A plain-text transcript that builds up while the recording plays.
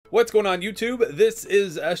What's going on, YouTube? This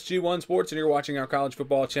is SG1 Sports, and you're watching our college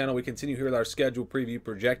football channel. We continue here with our schedule preview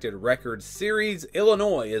projected record series.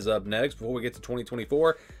 Illinois is up next. Before we get to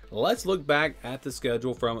 2024, let's look back at the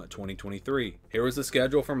schedule from 2023. Here was the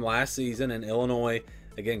schedule from last season, and Illinois,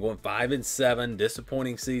 again, going 5-7.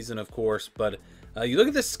 Disappointing season, of course, but you look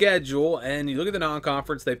at the schedule, and you look at the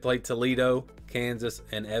non-conference. They played Toledo, Kansas,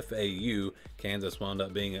 and FAU. Kansas wound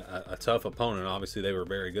up being a tough opponent. Obviously, they were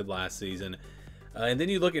very good last season. And then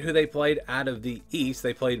you look at who they played out of the East.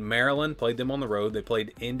 They played Maryland, played them on the road. They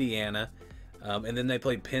played Indiana, and then they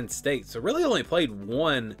played Penn State. So really only played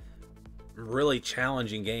one really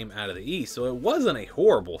challenging game out of the East. So it wasn't a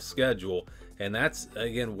horrible schedule. And that's,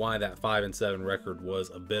 again, why that 5-7 record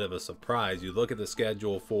was a bit of a surprise. You look at the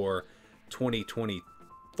schedule for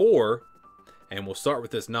 2024, and we'll start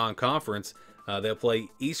with this non-conference. They'll play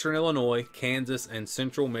Eastern Illinois, Kansas, and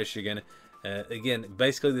Central Michigan. Again,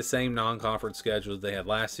 basically the same non-conference schedules they had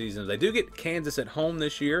last season. They do get Kansas at home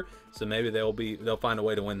this year, so maybe they'll find a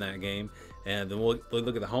way to win that game. And then we'll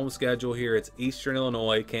look at the home schedule here. It's Eastern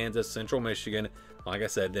Illinois, Kansas, Central Michigan. Like I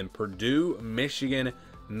said, then Purdue, Michigan,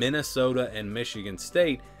 Minnesota, and Michigan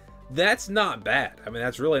State. That's not bad. I mean,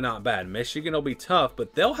 that's really not bad. Michigan will be tough,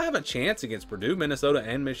 but they'll have a chance against Purdue, Minnesota,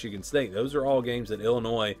 and Michigan State. Those are all games that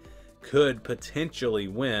Illinois could potentially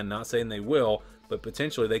win. Not saying they will, but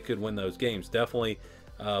potentially they could win those games. Definitely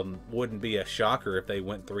wouldn't be a shocker if they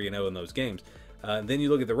went 3-0 in those games. Then you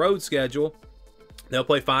look at the road schedule. They'll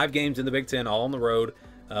play 5 games in the Big Ten, all on the road.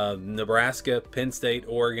 Nebraska, Penn State,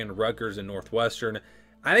 Oregon, Rutgers, and Northwestern.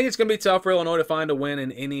 I think it's going to be tough for Illinois to find a win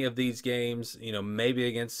in any of these games. You know, maybe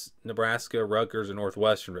against Nebraska, Rutgers, and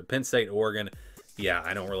Northwestern. But Penn State, Oregon, yeah,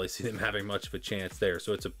 I don't really see them having much of a chance there.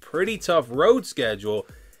 So it's a pretty tough road schedule.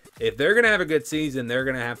 If they're going to have a good season, they're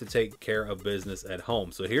going to have to take care of business at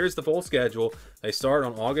home. So here's the full schedule. They start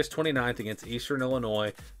on August 29th against Eastern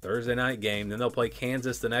Illinois, Thursday night game. Then they'll play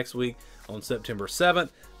Kansas the next week on September 7th.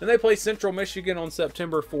 Then they play Central Michigan on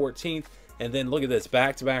September 14th. And then look at this,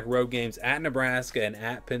 back-to-back road games at Nebraska and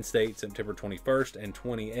at Penn State, September 21st and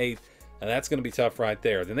 28th. Now that's going to be tough right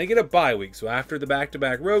there. Then they get a bye week. So after the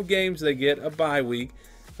back-to-back road games, they get a bye week.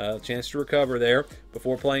 A chance to recover there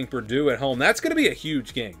before playing Purdue at home. That's going to be a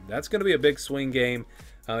huge game. That's going to be a big swing game.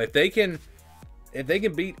 If they can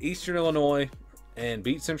beat Eastern Illinois and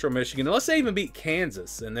beat Central Michigan, and let's say even beat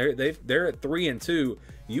Kansas, and they're at 3-2.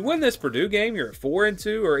 You win this Purdue game, you're at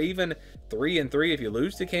 4-2, or even 3-3 if you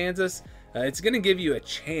lose to Kansas. It's going to give you a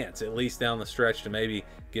chance, at least down the stretch, to maybe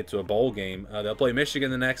get to a bowl game. They'll play Michigan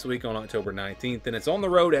the next week on October 19th, and it's on the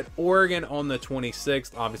road at Oregon on the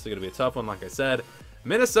 26th. Obviously going to be a tough one, like I said.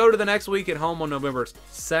 Minnesota the next week at home on November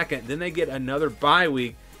 2nd. Then they get another bye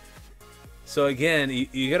week. So again,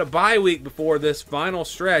 you get a bye week before this final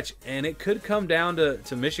stretch, and it could come down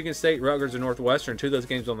to Michigan State, Rutgers, and Northwestern, 2 of those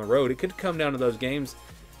games on the road. It could come down to those games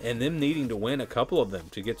and them needing to win a couple of them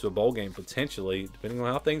to get to a bowl game potentially, depending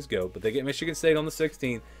on how things go. But they get Michigan State on the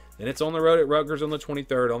 16th. Then it's on the road at Rutgers on the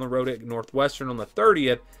 23rd, on the road at Northwestern on the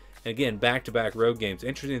 30th. And again, back-to-back road games.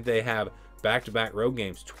 Interesting that they have back-to-back road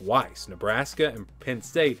games twice. Nebraska and Penn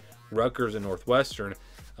State, Rutgers and Northwestern.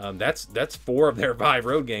 That's 4 of their 5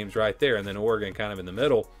 road games right there, and then Oregon kind of in the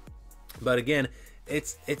middle. But again,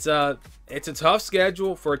 it's a tough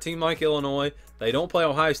schedule for a team like Illinois. They don't play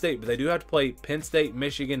Ohio State, but they do have to play Penn State,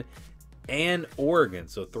 Michigan, and Oregon.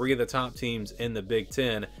 So 3 of the top teams in the Big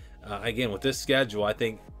Ten. Again, with this schedule, I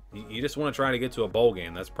think you just want to try to get to a bowl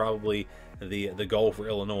game. That's probably the goal for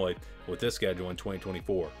Illinois with this schedule in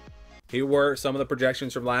 2024. Here were some of the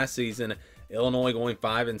projections from last season. Illinois going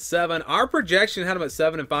 5-7. Our projection had them at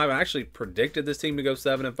 7-5. I actually predicted this team to go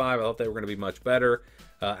 7-5. I thought they were going to be much better.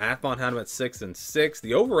 Athlon had them at 6-6.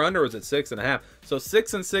 The over/under was at 6.5. So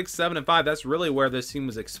 6-6, 7-5. That's really where this team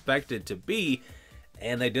was expected to be,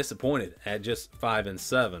 and they disappointed at just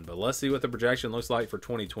 5-7. But let's see what the projection looks like for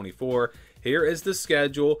 2024. Here is the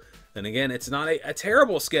schedule, and again, it's not a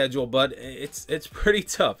terrible schedule, but it's pretty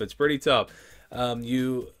tough. It's pretty tough.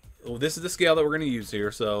 This is the scale that we're going to use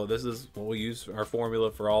here. So this is what we use our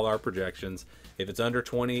formula for all our projections. If it's under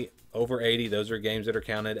 20, over 80, those are games that are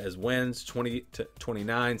counted as wins. 20 to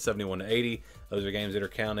 29, 71 to 80, those are games that are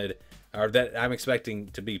counted, or that I'm expecting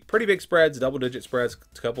to be pretty big spreads, double-digit spreads,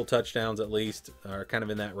 a couple touchdowns at least, are kind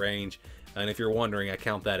of in that range. And if you're wondering, I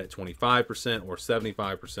count that at 25% or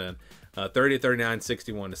 75%. 30 to 39,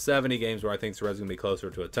 61 to 70, games where I think the spread's going to be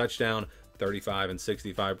closer to a touchdown. 35 and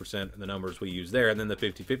 65% the numbers we use there. And then the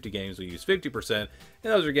 50-50 games, we use 50%. And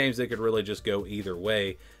those are games that could really just go either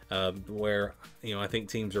way, where, you know, I think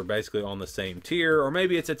teams are basically on the same tier, or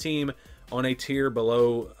maybe it's a team on a tier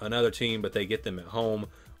below another team, but they get them at home,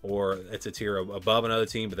 or it's a tier above another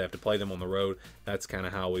team, but they have to play them on the road. That's kind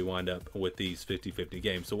of how we wind up with these 50-50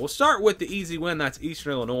 games. So we'll start with the easy win. That's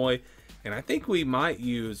Eastern Illinois. And I think we might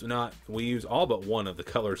use, we use all but one of the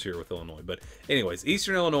colors here with Illinois. But anyways,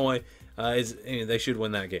 Eastern Illinois, they should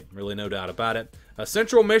win that game. Really no doubt about it.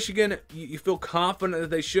 Central Michigan, you feel confident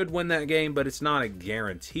that they should win that game, but it's not a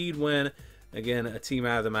guaranteed win. Again, a team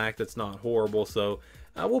out of the MAC that's not horrible. So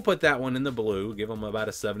we'll put that one in the blue. Give them about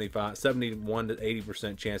a 71 to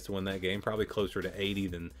 80% chance to win that game. Probably closer to 80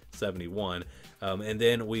 than 71. And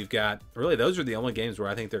then we've got, really, those are the only games where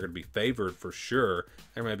I think they're going to be favored for sure.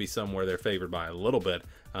 There may be some where they're favored by a little bit.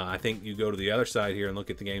 I think you go to the other side here and look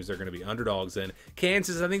at the games they're going to be underdogs in.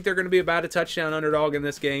 Kansas, I think they're going to be about a touchdown underdog in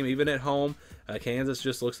this game, even at home. Kansas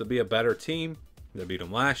just looks to be a better team. They beat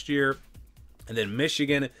them last year. And then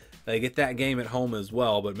Michigan, they get that game at home as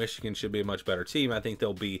well, but Michigan should be a much better team. I think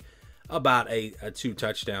they'll be about a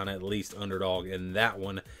 2-touchdown at least underdog in that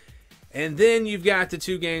one. And then you've got the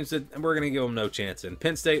two games that we're going to give them no chance in.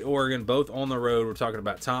 Penn State, Oregon, both on the road. We're talking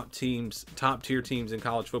about top tier teams in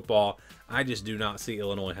college football. I just do not see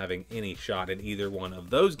Illinois having any shot in either one of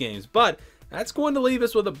those games. But that's going to leave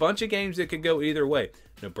us with a bunch of games that could go either way.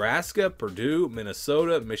 Nebraska, Purdue,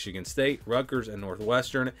 Minnesota, Michigan State, Rutgers, and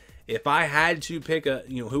Northwestern. If I had to pick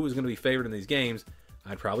who was going to be favored in these games,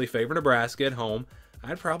 I'd probably favor Nebraska at home.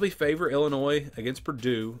 I'd probably favor Illinois against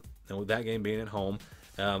Purdue, and with that game being at home.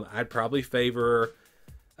 I'd probably favor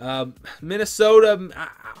Minnesota.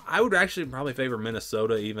 I would actually probably favor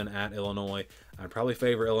Minnesota even at Illinois. I'd probably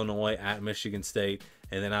favor Illinois at Michigan State.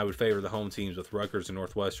 And then I would favor the home teams with Rutgers and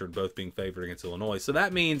Northwestern both being favored against Illinois. So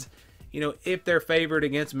that means, if they're favored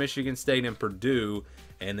against Michigan State and Purdue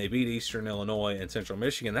and they beat Eastern Illinois and Central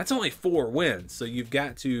Michigan, that's only 4 wins. So you've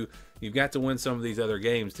got to win some of these other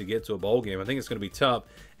games to get to a bowl game. I think it's going to be tough.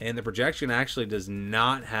 And the projection actually does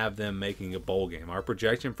not have them making a bowl game. Our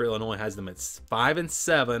projection for Illinois has them at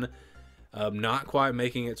 5-7, not quite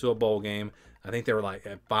making it to a bowl game. I think they were like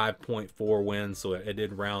at 5.4 wins, so it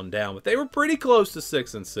did round down. But they were pretty close to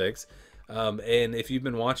 6-6. And if you've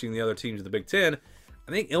been watching the other teams in the Big Ten,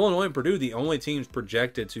 I think Illinois and Purdue, the only teams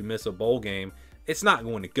projected to miss a bowl game. It's not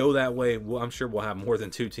going to go that way. I'm sure we'll have more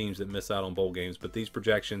than 2 teams that miss out on bowl games. But these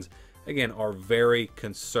projections, again, are very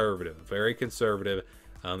conservative. Very conservative.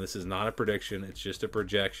 This is not a prediction. It's just a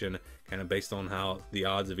projection, kind of based on how the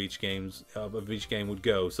odds of each game would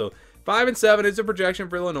go. So 5-7 is a projection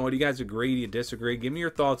for Illinois. Do you guys agree? Do you disagree? Give me your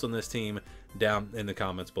thoughts on this team down in the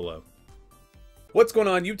comments below. What's going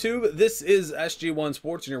on, YouTube? This is SG1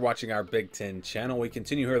 Sports, and you're watching our Big Ten channel. We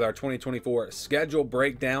continue here with our 2024 schedule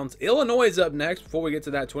breakdowns. Illinois is up next. Before we get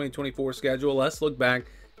to that 2024 schedule, let's look back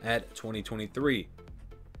at 2023.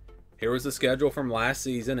 Here was the schedule from last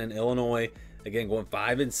season, and Illinois, again, going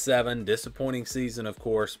 5-7. Disappointing season, of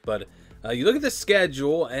course, but you look at the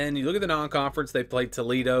schedule and you look at the non-conference. They played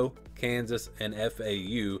Toledo, Kansas, and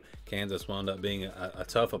FAU. Kansas wound up being a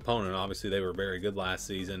tough opponent. Obviously, they were very good last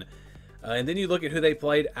season. And then you look at who they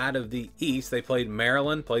played out of the East. They played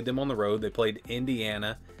Maryland, played them on the road. They played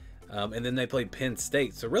Indiana, and then they played Penn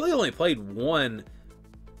State. So really only played one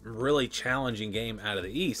really challenging game out of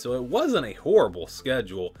the East. So it wasn't a horrible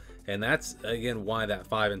schedule. And that's, again, why that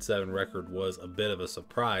 5-7 record was a bit of a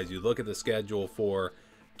surprise. You look at the schedule for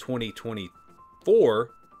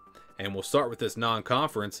 2024, and we'll start with this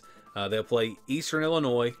non-conference. They'll play Eastern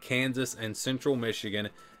Illinois, Kansas, and Central Michigan.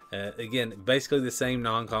 Again, basically the same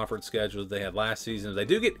non-conference schedule they had last season. They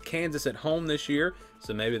do get Kansas at home this year,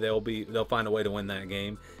 so maybe they'll find a way to win that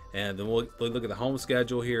game. And then we'll look at the home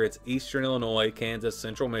schedule here. It's Eastern Illinois, Kansas,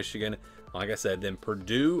 Central Michigan. Like I said, then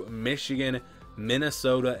Purdue, Michigan,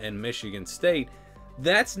 Minnesota, and Michigan State.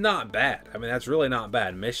 That's not bad. I mean, that's really not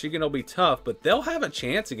bad. Michigan will be tough, but they'll have a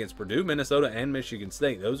chance against Purdue, Minnesota, and Michigan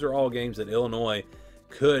State. Those are all games that Illinois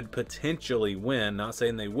could potentially win. Not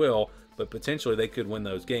saying they will, but potentially they could win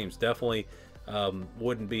those games. Definitely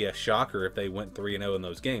wouldn't be a shocker if they went 3-0 in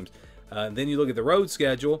those games. Then you look at the road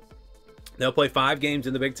schedule. They'll play 5 games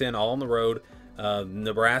in the Big Ten, all on the road.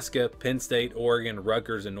 Nebraska, Penn State, Oregon,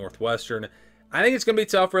 Rutgers, and Northwestern. I think it's going to be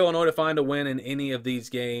tough for Illinois to find a win in any of these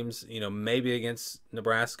games. Maybe against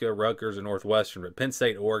Nebraska, Rutgers, and Northwestern. But Penn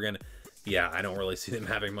State, Oregon, yeah, I don't really see them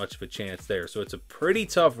having much of a chance there. So it's a pretty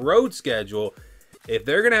tough road schedule. If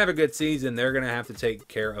they're going to have a good season, they're going to have to take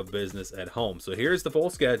care of business at home. So here's the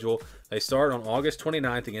full schedule. They start on August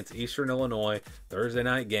 29th against Eastern Illinois, Thursday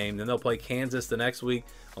night game. Then they'll play Kansas the next week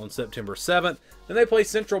on September 7th. Then they play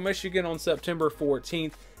Central Michigan on September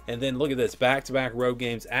 14th. And then look at this, back-to-back road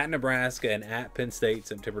games at Nebraska and at Penn State,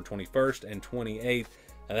 September 21st and 28th.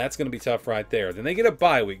 Now that's going to be tough right there. Then they get a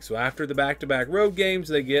bye week. So after the back-to-back road games,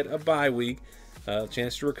 they get a bye week. a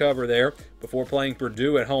chance to recover there before playing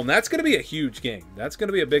Purdue at home. That's going to be a huge game. That's going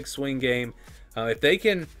to be a big swing game. If they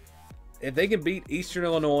can beat Eastern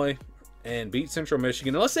Illinois and beat Central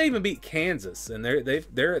Michigan, and let's say even beat Kansas, and they're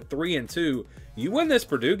at 3-2. You win this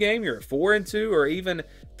Purdue game, you're at 4-2, or even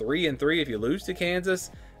 3-3 if you lose to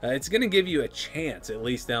Kansas. It's going to give you a chance, at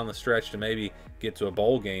least down the stretch, to maybe get to a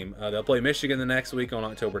bowl game. They'll play Michigan the next week on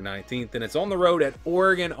October 19th, and it's on the road at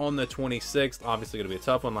Oregon on the 26th. Obviously going to be a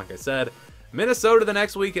tough one, like I said. Minnesota the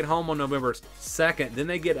next week at home on November 2nd. Then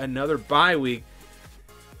they get another bye week.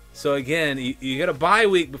 So again, you get a bye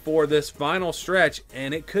week before this final stretch,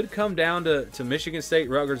 and it could come down to Michigan State,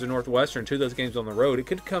 Rutgers, and Northwestern, 2 of those games on the road. It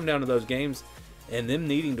could come down to those games and them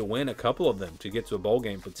needing to win a couple of them to get to a bowl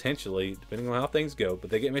game, potentially, depending on how things go. But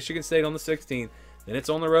they get Michigan State on the 16th, then it's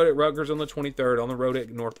on the road at Rutgers on the 23rd, on the road at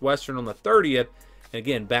Northwestern on the 30th, and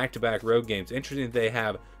again, back-to-back road games. Interesting that they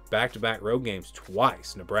have back-to-back road games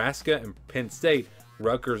twice, Nebraska and Penn State,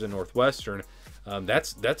 Rutgers and Northwestern.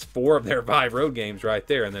 That's 4 of their 5 road games right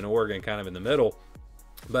there, and then Oregon kind of in the middle.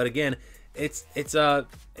 But again, it's a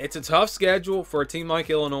tough schedule for a team like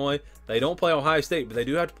Illinois. They don't play Ohio State, but they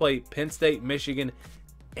do have to play Penn State, Michigan,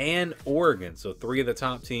 and Oregon. So 3 of the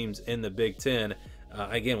top teams in the Big Ten.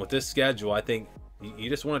 Again, with this schedule, I think you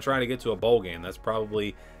just want to try to get to a bowl game. That's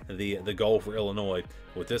probably the goal for Illinois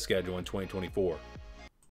with this schedule in 2024.